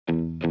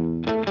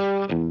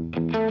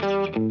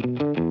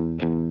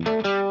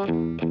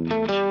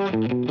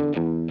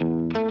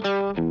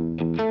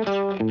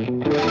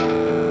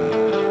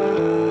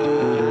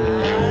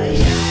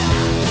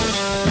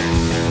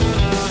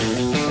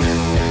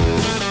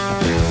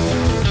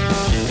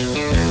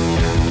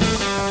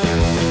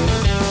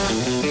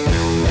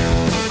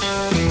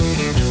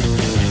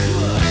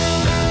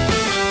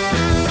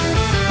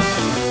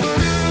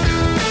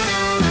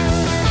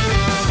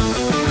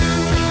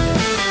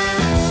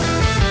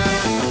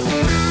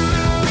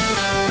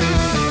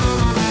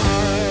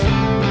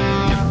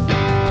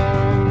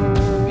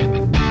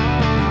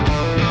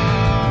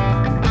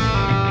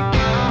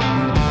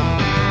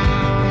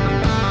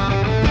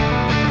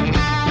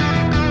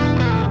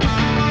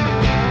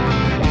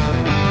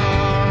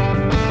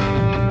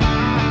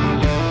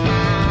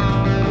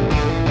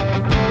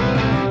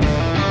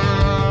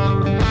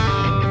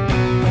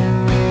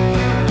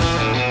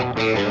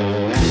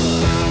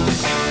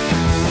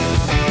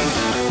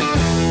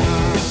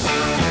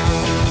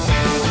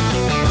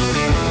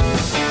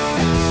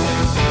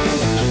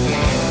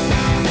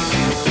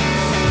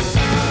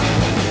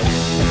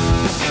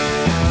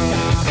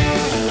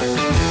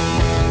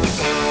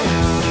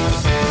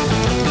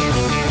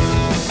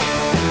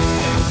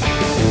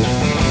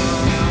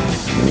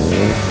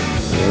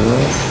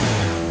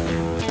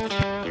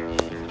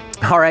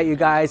All right, you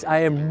guys, I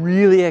am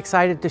really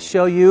excited to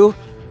show you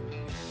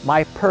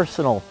my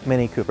personal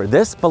Mini Cooper.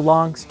 This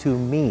belongs to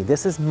me.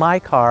 This is my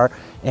car,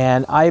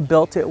 and I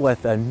built it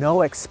with a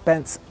no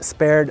expense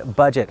spared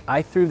budget.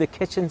 I threw the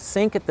kitchen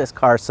sink at this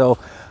car, so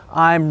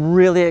I'm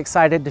really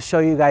excited to show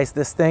you guys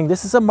this thing.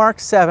 This is a Mark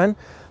 7.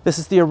 This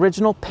is the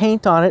original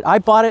paint on it. I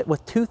bought it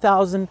with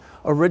 2,000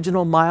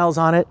 original miles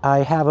on it. I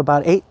have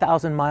about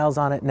 8,000 miles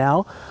on it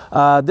now.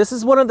 This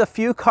is one of the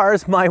few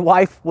cars my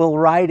wife will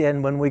ride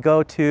in when we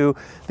go to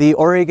the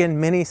Oregon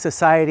Mini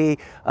Society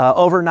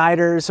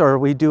overnighters, or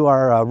we do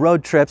our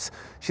road trips.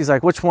 She's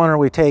like, which one are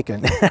we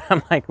taking?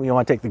 I'm like, you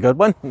want to take the good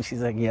one? And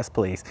she's like, yes,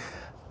 please.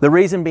 The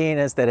reason being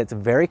is that it's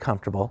very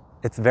comfortable.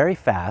 It's very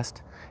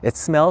fast. It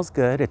smells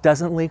good. It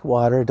doesn't leak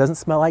water. It doesn't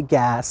smell like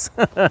gas.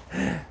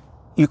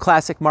 You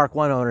classic Mark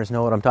 1 owners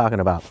know what I'm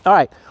talking about. All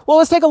right, well,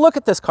 let's take a look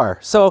at this car.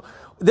 So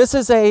this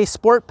is a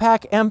Sport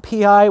Pack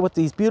MPI with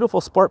these beautiful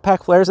Sport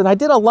Pack flares, and I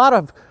did a lot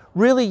of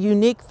really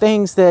unique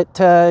things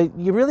that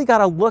you really got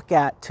to look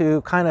at to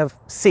kind of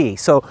see.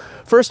 So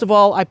first of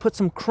all, I put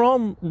some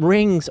chrome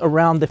rings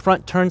around the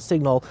front turn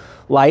signal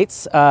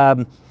lights.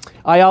 I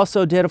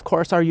also did, of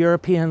course, our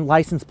European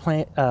license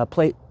plate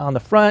on the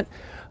front,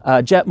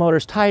 Jet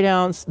Motors tie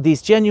downs,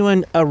 these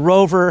genuine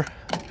Rover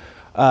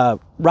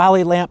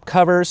rally lamp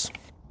covers.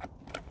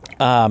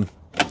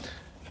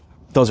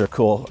 Those are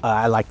cool.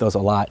 I like those a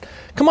lot.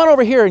 Come on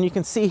over here and you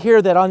can see here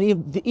that on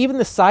even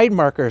the side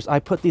markers, I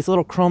put these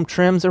little chrome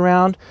trims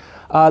around.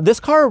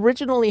 This car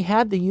originally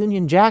had the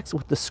Union Jacks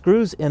with the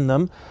screws in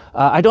them.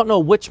 I don't know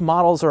which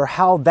models or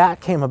how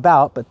that came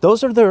about, but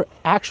those are the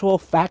actual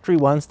factory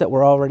ones that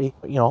were already,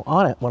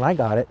 on it when I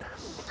got it.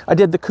 I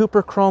did the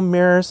Cooper chrome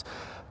mirrors,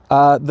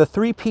 the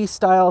 3-piece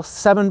style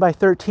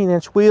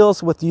 7x13-inch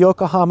wheels with the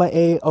Yokohama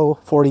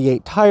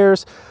A048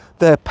 tires,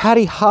 the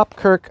Patty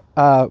Hopkirk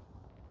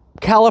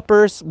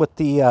calipers with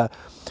the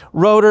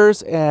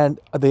rotors and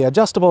the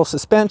adjustable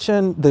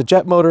suspension, the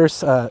Jet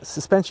Motors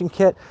suspension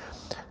kit.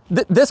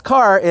 This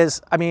car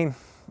is, I mean,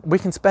 we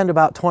can spend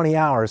about 20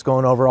 hours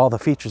going over all the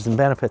features and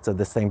benefits of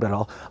this thing, but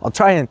I'll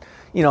try and,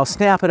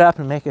 snap it up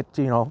and make it,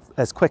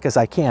 as quick as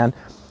I can.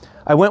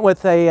 I went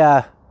with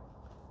a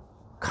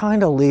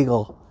kind of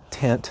legal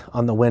tint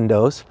on the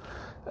windows.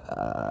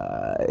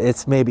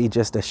 It's maybe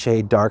just a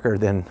shade darker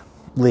than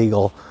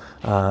legal,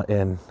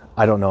 and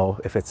I don't know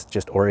if it's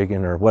just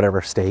Oregon or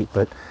whatever state,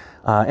 but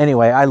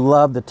anyway, I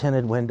love the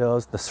tinted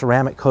windows, the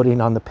ceramic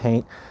coating on the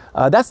paint.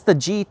 That's the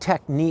G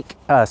Technique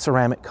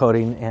ceramic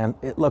coating, and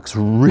it looks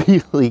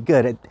really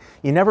good.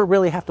 You never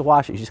really have to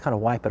wash it, you just kind of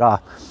wipe it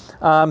off.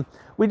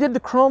 We did the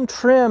chrome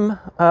trim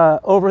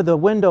over the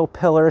window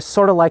pillars,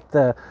 sort of like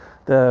the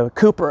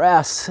Cooper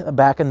S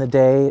back in the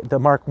day. The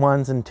Mark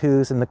 1s and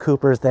 2s and the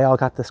Coopers, they all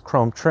got this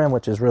chrome trim,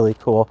 which is really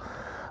cool.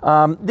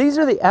 These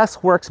are the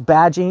S-Works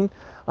badging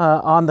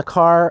on the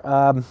car,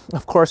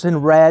 of course in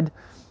red.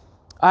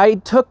 I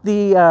took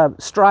the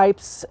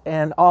stripes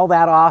and all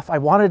that off. I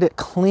wanted it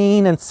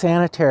clean and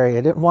sanitary.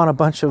 I didn't want a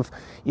bunch of,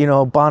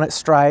 bonnet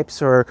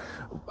stripes or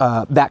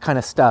that kind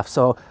of stuff.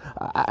 So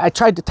I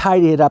tried to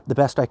tidy it up the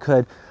best I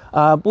could.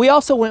 We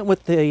also went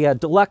with the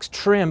deluxe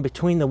trim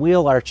between the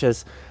wheel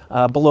arches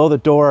below the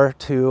door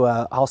to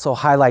also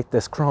highlight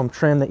this chrome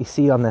trim that you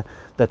see on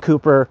the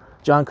Cooper,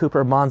 John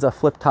Cooper Monza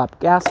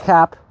flip-top gas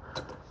cap,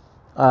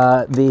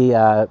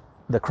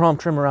 the chrome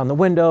trim around the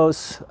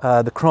windows,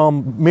 the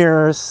chrome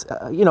mirrors.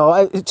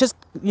 It just,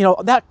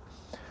 that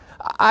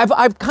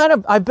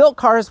I've built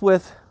cars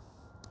with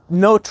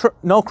no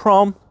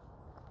chrome.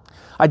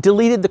 I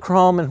deleted the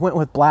chrome and went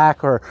with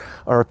black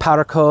or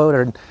powder coat,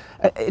 or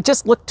it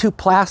just looked too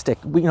plastic.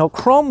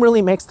 Chrome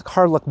really makes the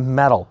car look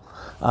metal,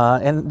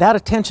 and that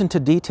attention to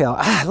detail.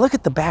 Look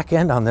at the back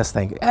end on this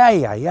thing.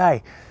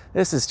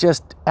 This is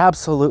just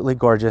absolutely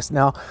gorgeous.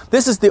 Now,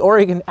 this is the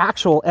Oregon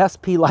actual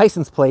SP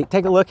license plate.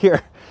 Take a look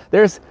here.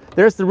 There's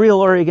the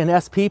real Oregon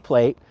SP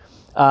plate.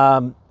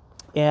 And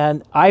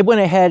I went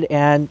ahead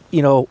and,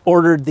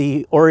 ordered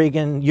the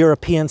Oregon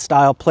European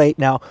style plate.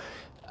 Now,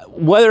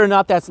 whether or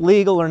not that's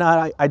legal or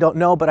not, I don't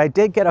know, but I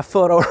did get a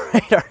photo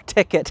radar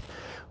ticket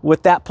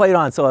with that plate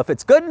on. So if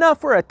it's good enough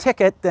for a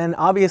ticket, then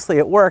obviously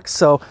it works.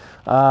 So,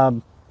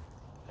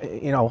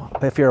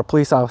 if you're a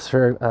police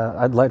officer,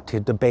 I'd like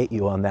to debate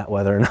you on that,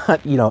 whether or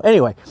not,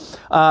 anyway.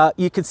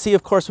 You can see,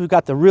 of course, we've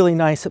got the really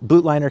nice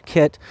boot liner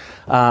kit.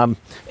 And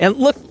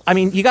look, I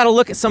mean, you got to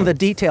look at some of the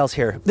details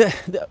here.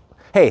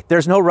 Hey,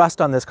 there's no rust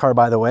on this car,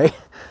 by the way.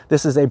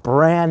 This is a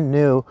brand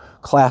new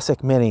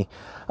classic Mini.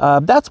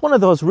 That's one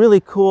of those really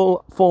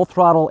cool full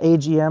throttle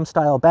AGM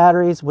style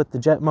batteries with the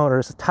Jet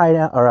Motors tie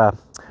down, or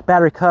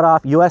battery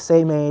cutoff,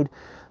 USA made,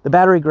 the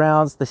battery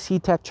grounds, the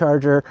C-Tech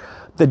charger,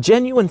 the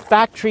genuine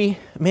factory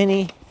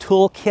Mini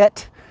tool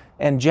kit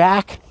and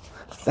jack.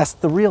 That's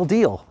the real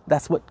deal.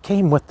 That's what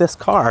came with this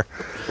car.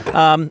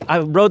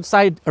 A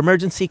roadside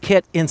emergency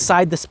kit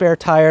inside the spare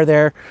tire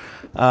there.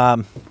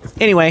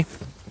 Anyway,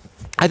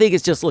 I think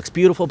it just looks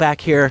beautiful back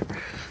here.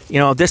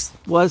 This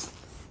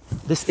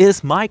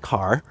is my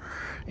car,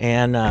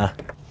 and I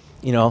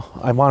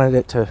wanted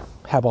it to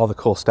have all the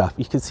cool stuff.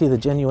 You can see the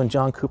genuine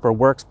John Cooper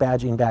Works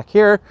badging back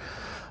here.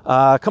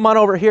 Come on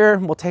over here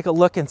and we'll take a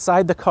look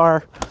inside the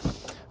car.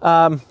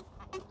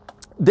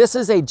 This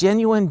is a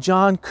genuine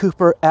John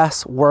Cooper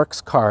S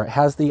Works car. It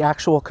has the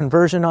actual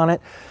conversion on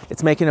it.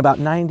 It's making about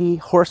 90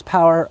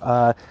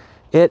 horsepower.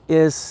 It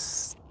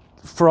is,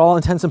 for all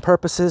intents and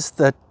purposes,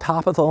 the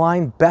top of the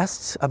line,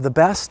 best of the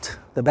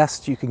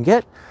best you can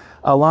get,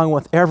 along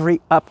with every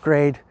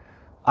upgrade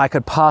I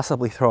could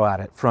possibly throw at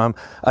it, from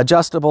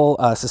adjustable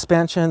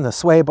suspension, the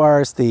sway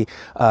bars, the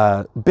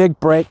big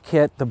brake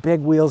kit, the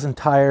big wheels and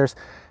tires,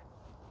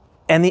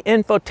 and the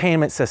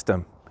infotainment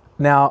system.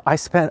 Now, I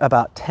spent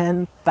about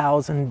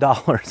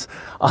 $10,000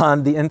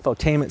 on the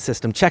infotainment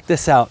system. Check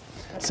this out.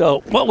 So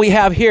what we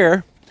have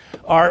here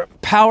are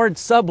powered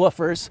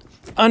subwoofers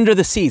under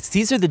the seats.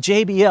 These are the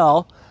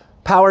JBL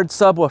powered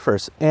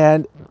subwoofers,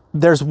 and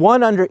there's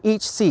one under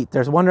each seat.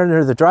 There's one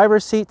under the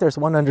driver's seat, there's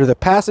one under the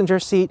passenger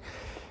seat,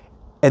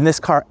 and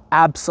this car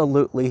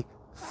absolutely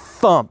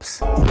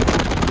thumps.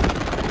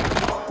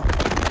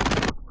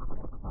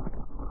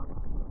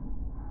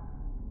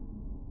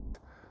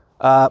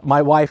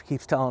 My wife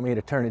keeps telling me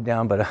to turn it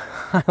down, but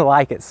I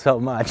like it so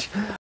much.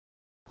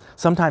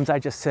 Sometimes I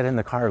just sit in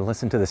the car and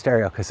listen to the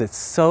stereo because it's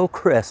so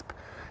crisp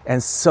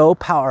and so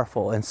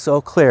powerful and so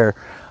clear.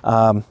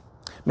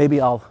 Maybe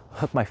I'll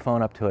hook my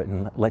phone up to it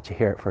and let you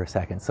hear it for a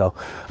second. So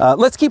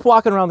let's keep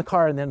walking around the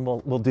car and then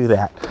we'll do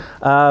that.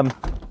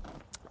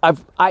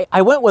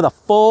 I went with a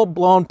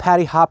full-blown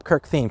Patty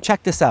Hopkirk theme.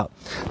 Check this out.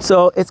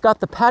 So it's got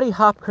the Patty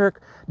Hopkirk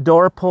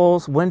door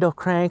pulls, window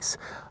cranks,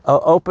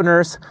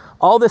 openers,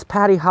 all this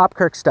Patty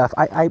Hopkirk stuff.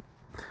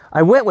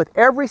 I went with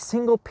every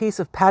single piece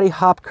of Patty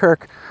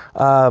Hopkirk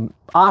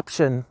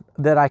option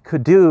that I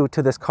could do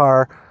to this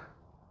car,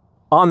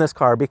 on this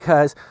car,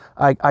 because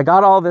I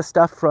got all this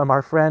stuff from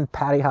our friend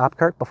Patty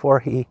Hopkirk before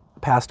he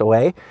passed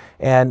away,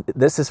 and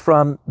this is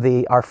from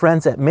our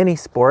friends at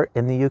Minisport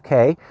in the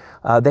UK.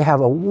 They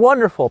have a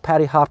wonderful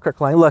Patty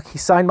Hopkirk line. Look, he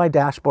signed my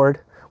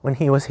dashboard when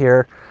he was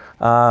here.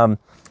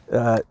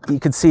 You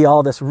can see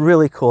all this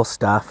really cool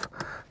stuff.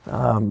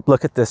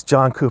 Look at this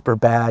John Cooper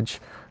badge,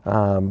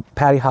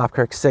 Patty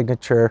Hopkirk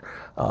signature,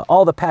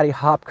 all the Patty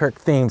Hopkirk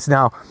themes.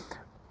 Now,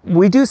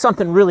 we do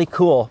something really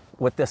cool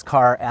with this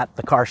car at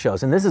the car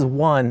shows, and this is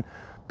one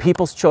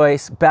People's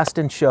Choice, Best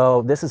in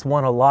Show. This has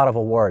won a lot of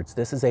awards.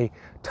 This is a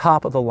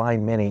top of the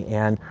line Mini,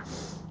 and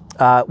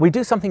we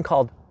do something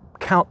called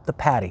Count the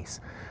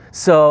Patties.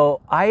 So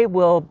I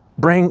will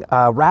bring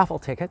raffle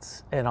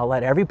tickets and I'll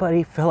let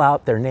everybody fill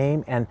out their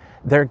name and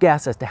their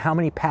guess as to how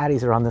many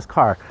patties are on this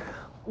car.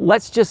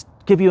 Let's just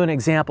give you an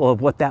example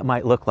of what that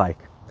might look like.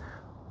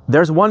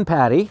 There's one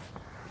patty,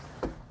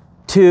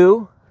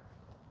 2,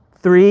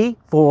 3,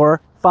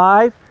 4,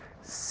 5,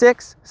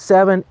 6,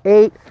 7,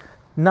 8,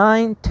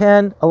 9,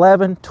 10,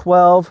 11,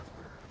 12,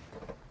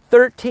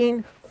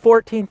 13,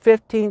 14,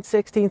 15,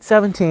 16,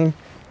 17.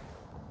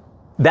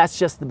 That's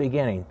just the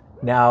beginning.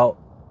 Now,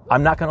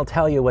 I'm not going to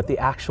tell you what the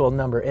actual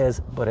number is,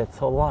 but it's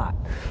a lot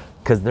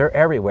because they're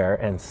everywhere,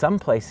 and some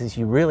places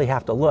you really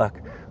have to look.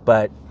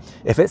 But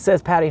if it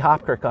says Patty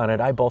Hopkirk on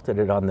it, I bolted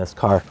it on this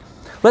car.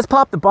 Let's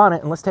pop the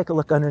bonnet and let's take a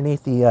look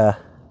underneath the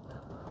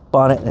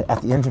bonnet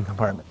at the engine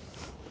compartment.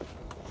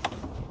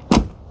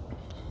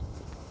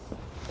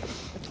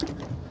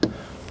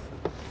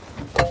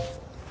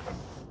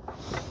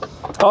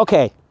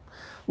 Okay,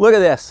 look at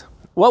this.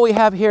 What we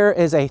have here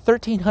is a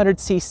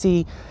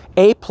 1300cc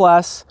A+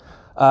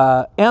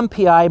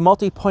 MPI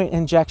multi-point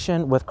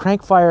injection with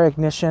crank fire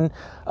ignition,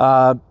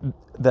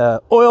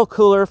 the oil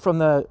cooler from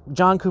the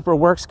John Cooper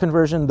Works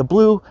conversion, the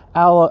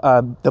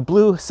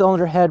blue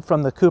cylinder head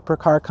from the Cooper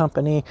Car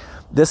Company.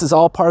 This is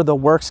all part of the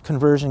Works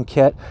conversion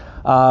kit.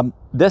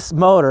 This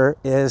motor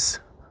is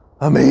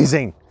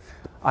amazing.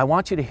 I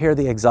want you to hear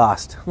the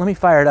exhaust. Let me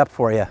fire it up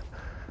for you.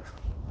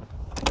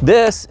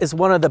 This is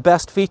one of the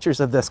best features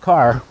of this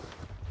car.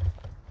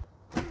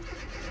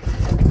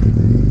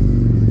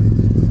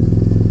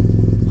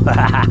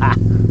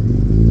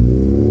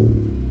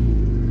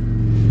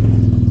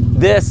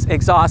 This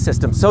exhaust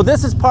system. So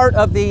this is part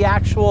of the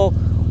actual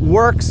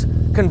Works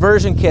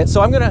conversion kit.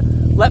 So I'm gonna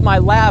let my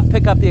lab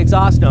pick up the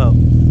exhaust note.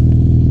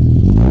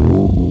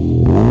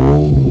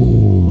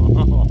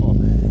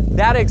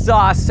 That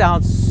exhaust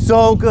sounds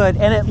so good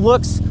and it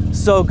looks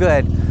so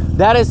good.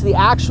 That is the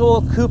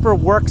actual Cooper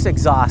Works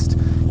exhaust,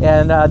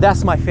 and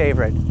that's my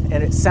favorite.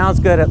 And it sounds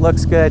good, it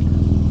looks good.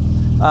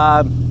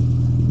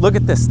 Look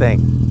at this thing.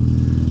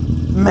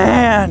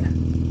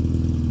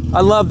 Man,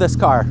 I love this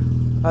car.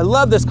 I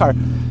love this car.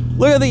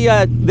 Look at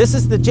the, this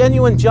is the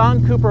genuine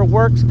John Cooper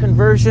Works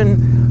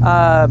conversion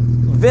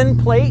VIN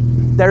plate.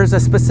 There's a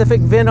specific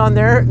VIN on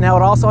there. Now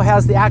it also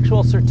has the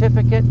actual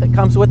certificate that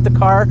comes with the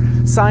car,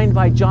 signed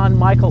by John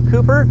Michael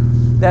Cooper.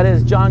 That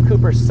is John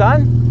Cooper's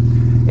son.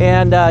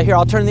 And here,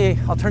 I'll turn the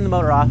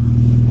motor off.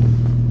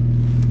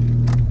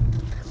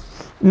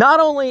 Not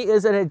only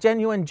is it a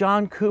genuine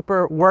John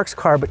Cooper Works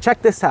car, but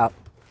check this out.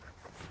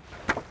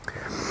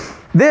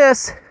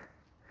 This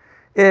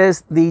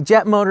is the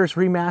Jet Motors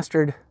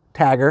Remastered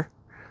tagger.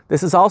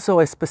 This is also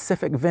a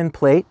specific VIN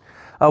plate.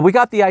 We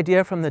got the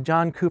idea from the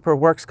John Cooper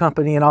Works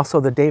Company and also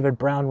the David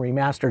Brown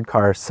Remastered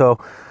cars. So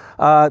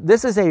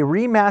this is a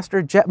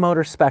Remastered Jet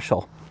Motor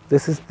Special.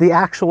 This is the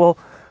actual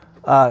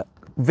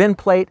VIN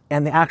plate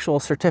and the actual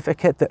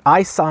certificate that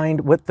I signed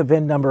with the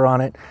VIN number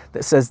on it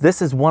that says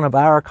this is one of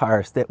our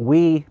cars that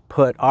we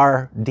put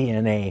our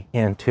DNA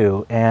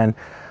into. And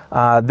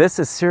this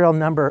is serial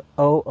number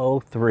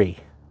 003.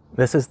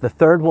 This is the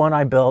third one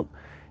I built,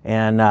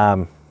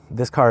 and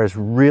this car is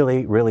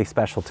really, really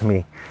special to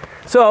me.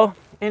 So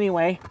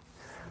anyway,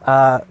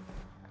 I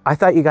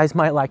thought you guys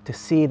might like to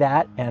see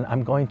that, and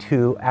I'm going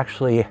to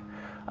actually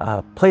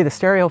play the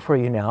stereo for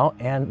you now,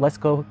 and let's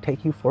go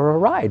take you for a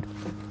ride.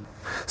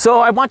 So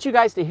I want you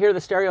guys to hear the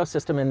stereo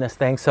system in this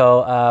thing,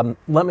 so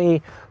let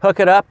me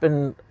hook it up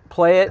and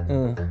play it,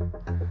 and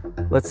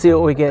let's see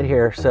what we get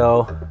here.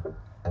 So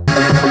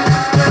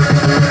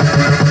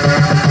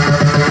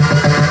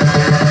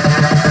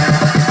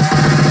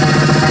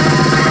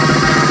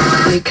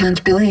I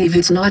can't believe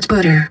it's not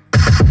butter.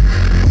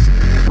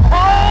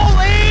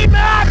 Holy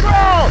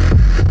mackerel!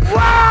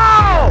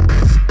 Wow!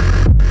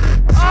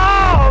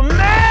 Oh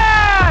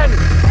man!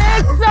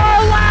 It's so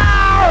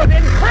loud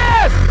and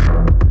crisp!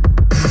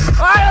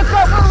 Alright, let's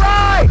go for a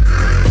ride!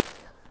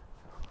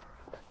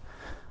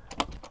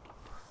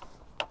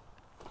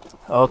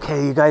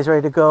 Okay, you guys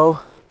ready to go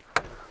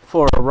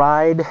for a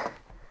ride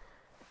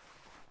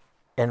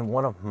in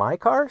one of my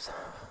cars?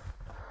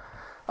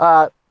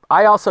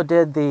 I also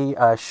did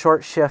the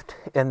short shift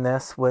in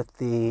this with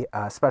the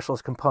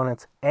Specialist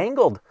Components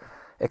angled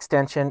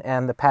extension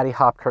and the Patty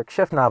Hopkirk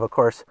shift knob. Of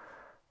course,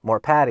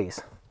 more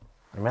patties.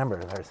 Remember,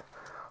 there's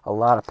a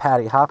lot of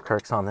Patty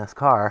Hopkirks on this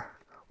car,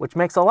 which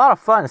makes a lot of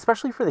fun,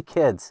 especially for the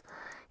kids.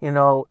 You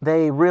know,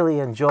 they really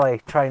enjoy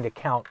trying to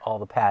count all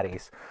the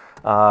patties.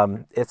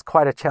 It's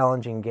quite a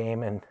challenging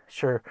game and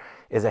sure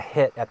is a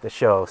hit at the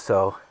show.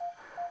 So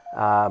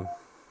here,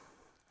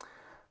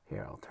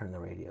 I'll turn the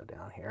radio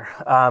down here.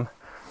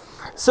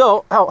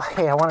 So, oh,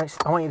 hey, I want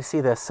you to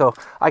see this. So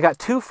I got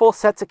 2 full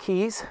sets of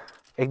keys,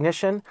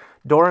 ignition,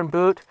 door and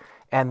boot,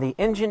 and the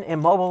engine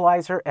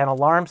immobilizer and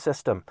alarm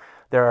system.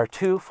 There are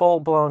 2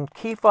 full-blown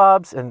key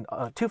fobs and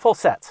 2 full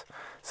sets.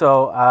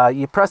 So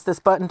you press this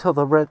button till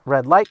the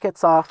red light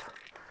gets off,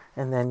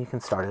 and then you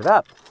can start it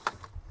up.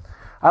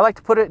 I like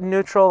to put it in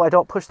neutral. I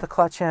don't push the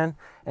clutch in,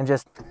 and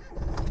just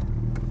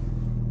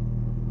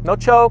no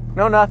choke,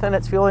 no nothing.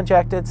 It's fuel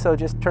injected, so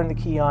just turn the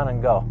key on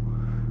and go.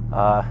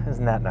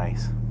 Isn't that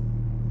nice?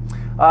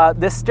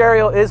 This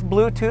stereo is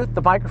Bluetooth.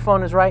 The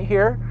microphone is right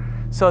here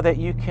so that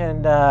you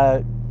can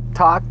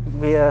talk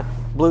via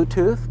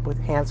Bluetooth with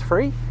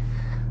hands-free.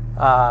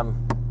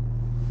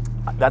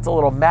 That's a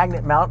little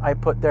magnet mount I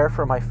put there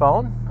for my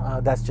phone.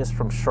 That's just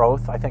from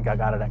Schroth. I think I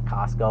got it at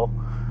Costco.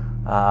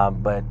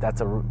 But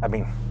that's I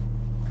mean,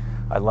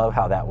 I love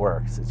how that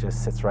works. It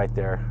just sits right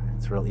there.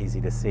 It's real easy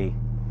to see.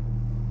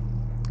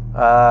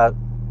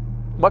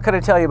 What can I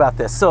tell you about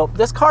this? So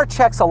this car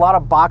checks a lot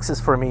of boxes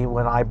for me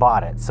when I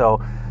bought it.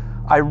 So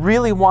I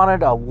really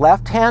wanted a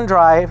left-hand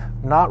drive,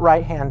 not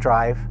right-hand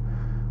drive,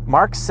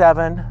 Mark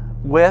 7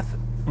 with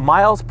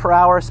miles per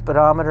hour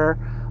speedometer,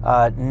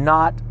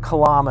 not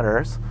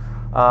kilometers.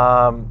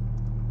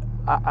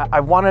 I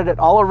wanted it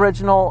all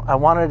original. I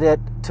wanted it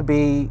to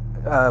be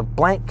a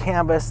blank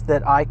canvas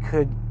that I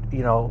could,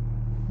 you know,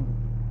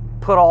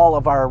 put all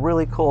of our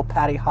really cool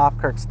Patty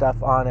Hopkirk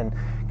stuff on and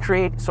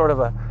create sort of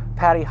a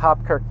Patty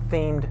Hopkirk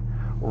themed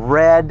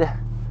red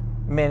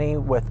Mini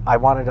with, I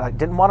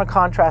didn't want a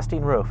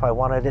contrasting roof. I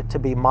wanted it to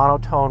be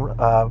monotone,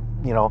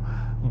 you know,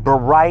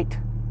 bright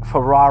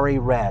Ferrari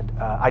red.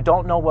 I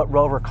don't know what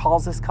Rover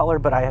calls this color,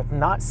 but I have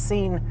not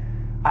seen,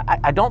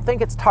 I don't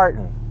think it's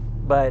tartan,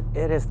 but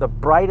it is the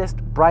brightest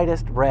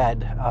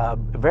red,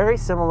 very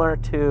similar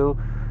to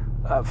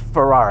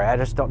Ferrari. I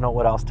just don't know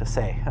what else to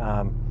say.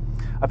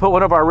 I put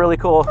one of our really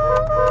cool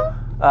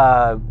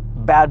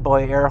bad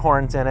boy air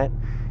horns in it,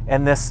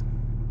 and this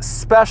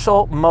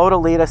special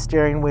Modellita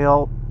steering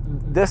wheel.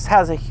 This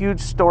has a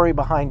huge story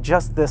behind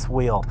just this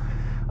wheel.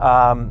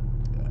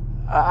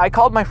 I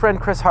called my friend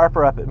Chris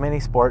Harper up at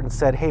Minisport and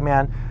said, hey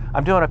man,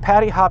 I'm doing a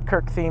Patty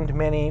Hopkirk themed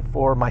Mini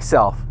for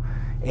myself,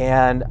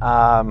 and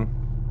I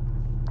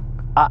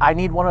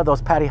need one of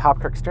those Patty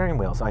Hopkirk steering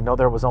wheels. I know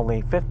there was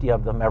only 50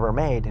 of them ever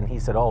made. And he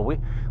said, oh,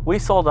 we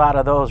sold out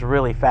of those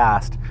really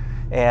fast.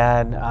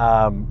 And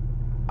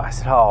I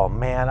said, oh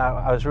man,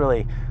 I was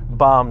really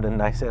bummed.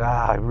 And I said,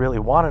 I really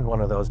wanted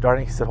one of those,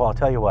 darn it. He said, well, I'll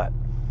tell you what.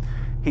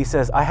 He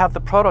says, I have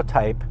the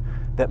prototype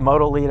that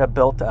Modellita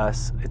built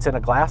us. It's in a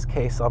glass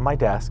case on my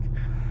desk.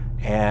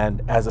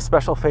 And as a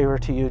special favor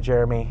to you,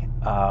 Jeremy,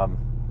 I'll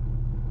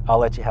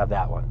let you have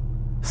that one.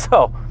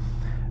 So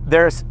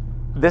there's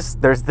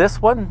this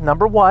one,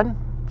 number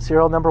 1,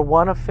 serial number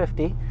 1 of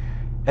 50.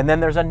 And then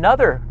there's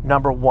another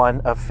number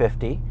 1 of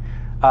 50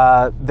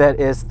 that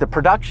is the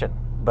production.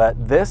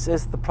 But this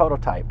is the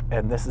prototype,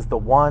 and this is the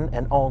one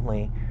and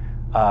only.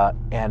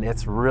 And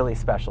it's really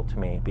special to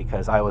me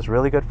because I was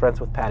really good friends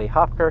with Patty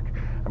Hopkirk.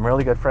 I'm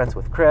really good friends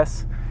with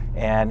Chris,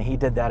 and he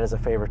did that as a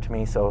favor to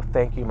me. So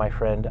thank you, my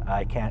friend.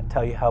 I can't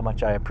tell you how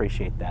much I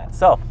appreciate that.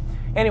 So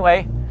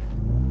Anyway,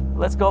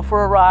 let's go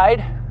for a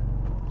ride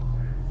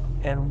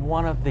in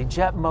one of the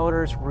Jet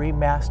Motors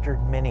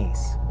Remastered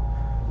Minis.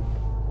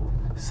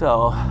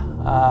 So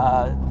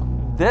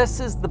this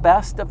is the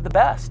best of the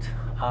best.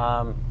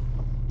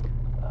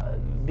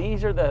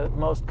 These are the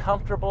most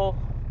comfortable,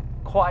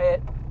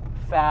 quiet,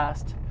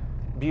 fast,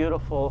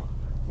 beautiful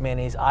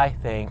minis I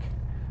think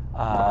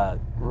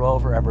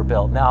Rover ever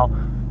built. Now,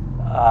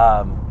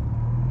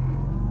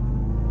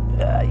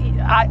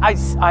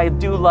 I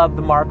do love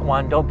the Mark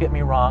I, don't get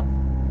me wrong.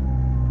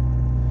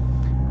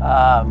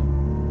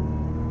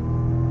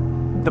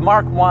 The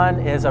Mark I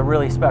is a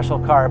really special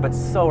car, but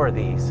so are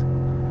these.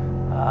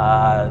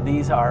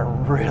 These are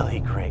really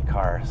great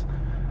cars.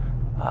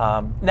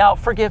 Now,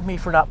 forgive me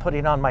for not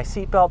putting on my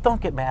seatbelt.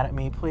 Don't get mad at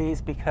me,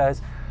 please,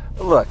 because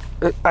look,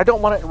 I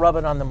don't want it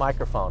rubbing on the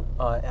microphone.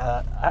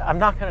 I'm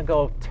not going to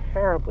go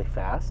terribly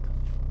fast,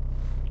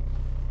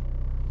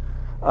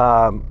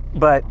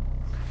 but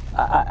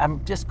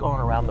I'm just going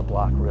around the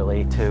block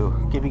really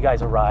to give you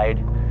guys a ride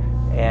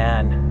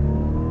and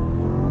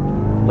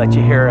let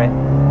you hear it.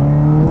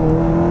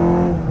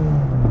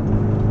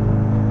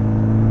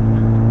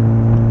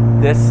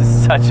 This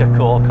is such a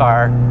cool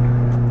car.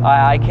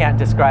 I can't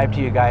describe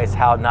to you guys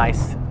how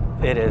nice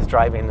it is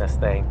driving this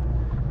thing.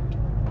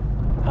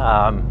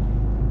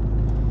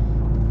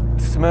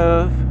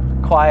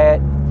 Smooth,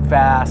 quiet,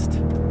 fast.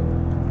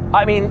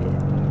 I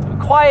mean,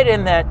 quiet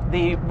in that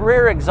the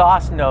rear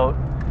exhaust note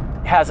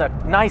has a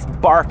nice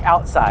bark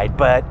outside,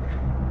 but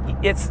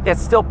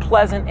it's still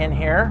pleasant in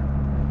here.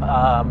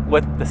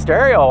 With the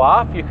stereo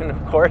off, you can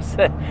of course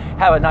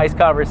have a nice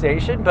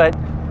conversation, but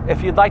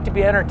if you'd like to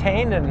be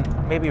entertained and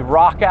maybe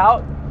rock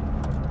out,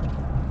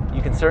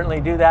 you can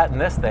certainly do that in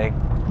this thing.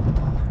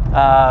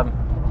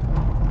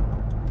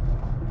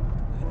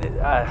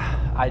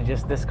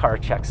 This car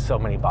checks so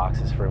many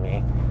boxes for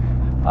me.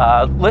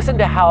 Listen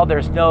to how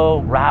there's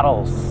no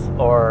rattles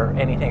or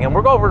anything, and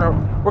we're going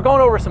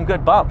over some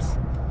good bumps.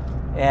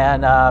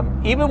 And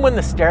even when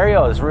the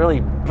stereo is really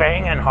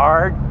banging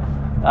hard,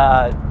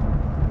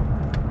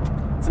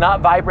 it's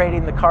not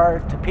vibrating the car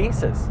to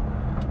pieces.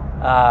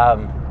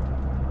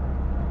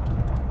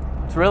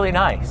 It's really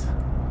nice.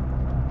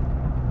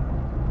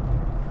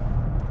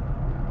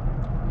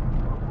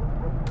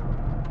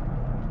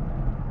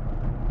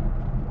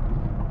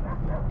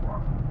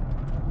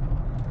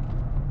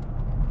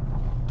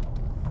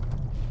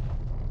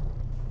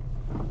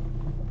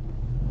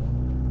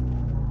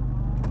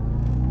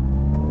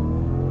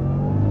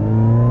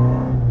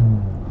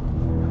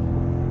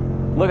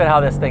 Look at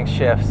how this thing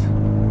shifts.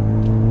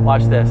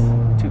 Watch this,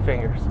 2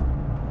 fingers.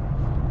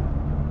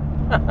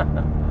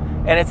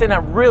 And it's in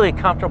a really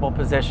comfortable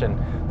position.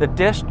 The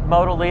dished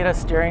Motolita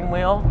steering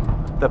wheel,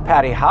 the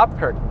Patty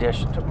Hopkirk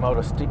dished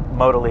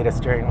Motolita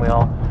steering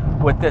wheel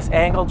with this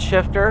angled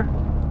shifter,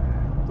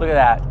 look at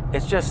that.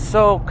 It's just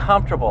so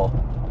comfortable.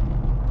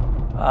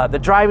 The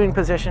driving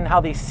position, how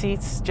these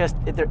seats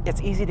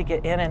it's easy to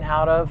get in and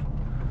out of.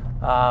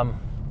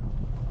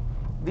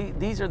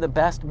 These are the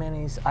best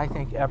minis I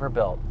think ever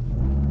built.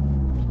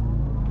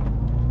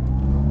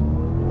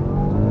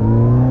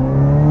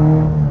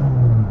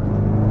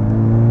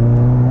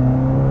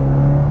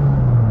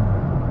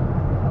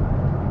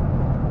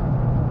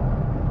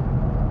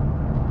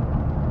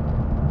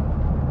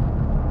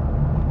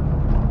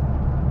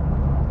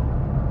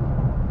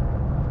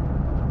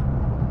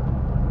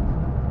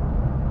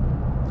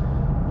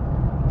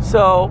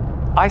 So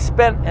I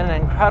spent an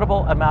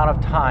incredible amount of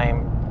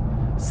time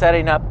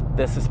setting up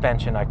the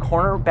suspension. I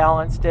corner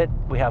balanced it.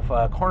 We have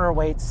corner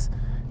weights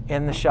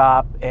in the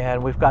shop,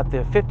 and we've got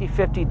the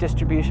 50-50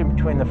 distribution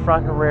between the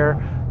front and rear,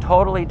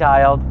 totally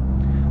dialed.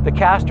 The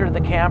caster,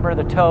 the camber,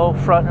 the toe,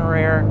 front and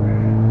rear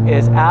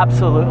is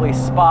absolutely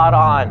spot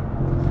on.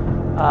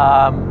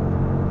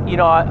 You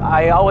know,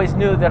 I always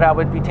knew that I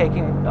would be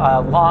taking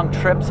long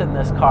trips in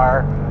this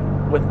car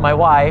with my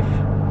wife.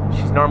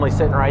 She's normally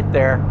sitting right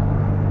there.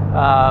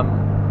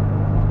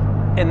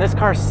 And this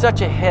car is such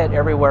a hit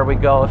everywhere we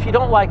go. If you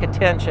don't like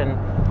attention,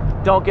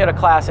 don't get a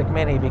classic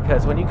Mini,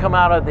 because when you come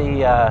out of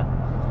the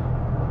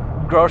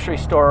grocery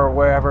store or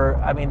wherever,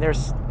 I mean,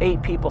 there's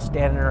 8 people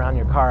standing around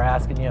your car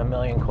asking you a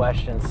million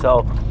questions.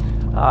 So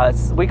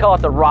we call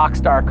it the rock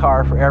star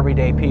car for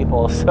everyday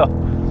people. So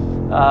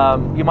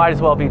you might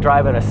as well be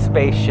driving a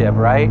spaceship,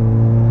 right?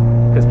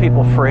 Because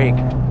people freak.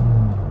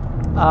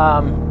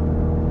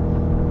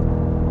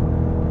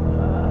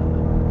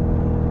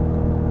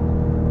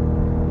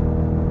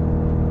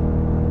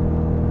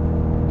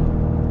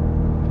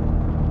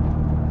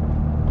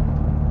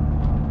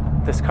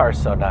 This car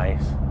is so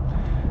nice.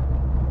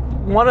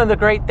 One of the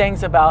great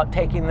things about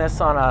taking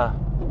this on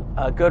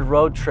a good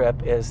road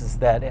trip is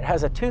that it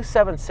has a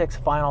 276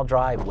 final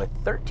drive with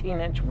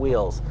 13-inch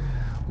wheels.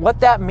 What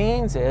that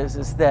means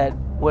is that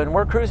when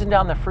we're cruising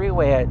down the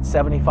freeway at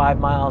 75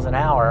 miles an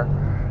hour,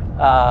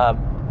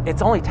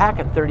 it's only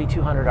tacking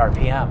 3,200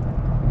 RPM.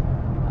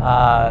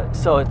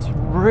 So it's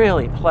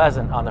really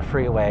pleasant on the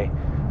freeway.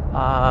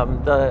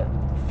 The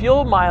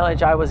fuel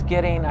mileage I was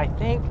getting, I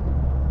think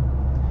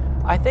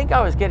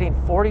I was getting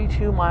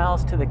 42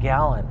 miles to the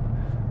gallon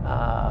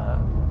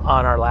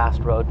on our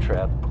last road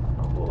trip,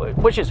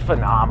 which is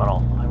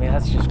phenomenal. I mean,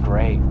 that's just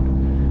great.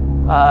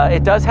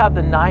 It does have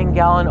the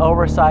 9-gallon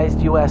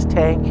oversized US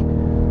tank,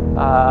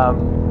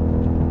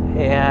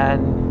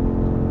 and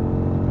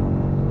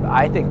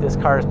I think this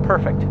car is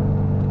perfect.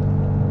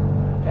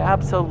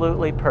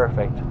 Absolutely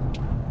perfect.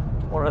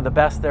 One of the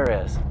best there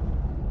is.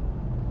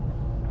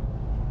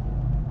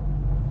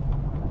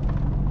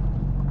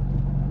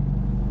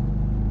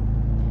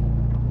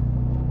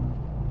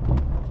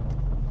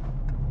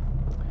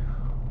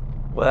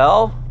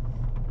 Well,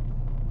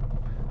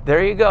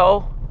 there you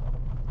go.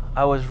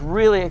 I was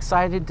really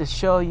excited to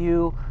show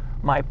you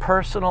my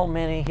personal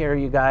Mini here,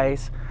 you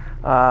guys.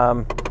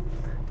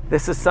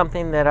 This is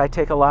something that I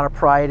take a lot of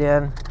pride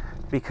in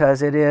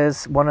because it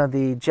is one of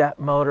the Jet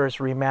Motors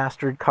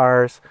remastered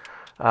cars.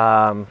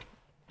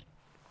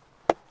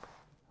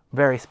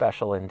 Very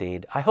special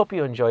indeed. I hope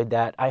you enjoyed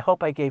that. I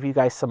hope I gave you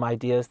guys some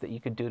ideas that you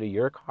could do to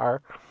your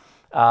car.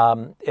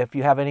 If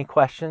you have any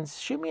questions,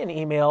 shoot me an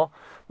email,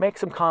 make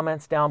some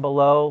comments down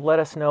below, let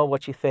us know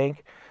what you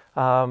think.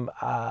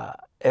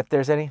 If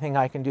there's anything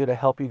I can do to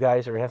help you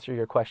guys or answer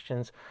your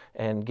questions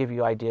and give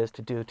you ideas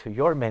to do to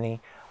your Mini,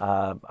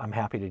 I'm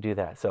happy to do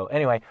that. So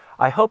anyway,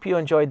 I hope you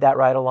enjoyed that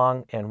ride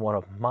along in one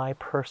of my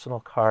personal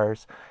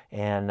cars,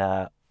 and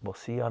we'll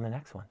see you on the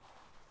next one.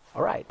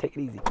 All right, take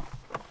it easy.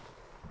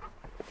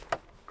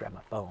 Grab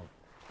my phone.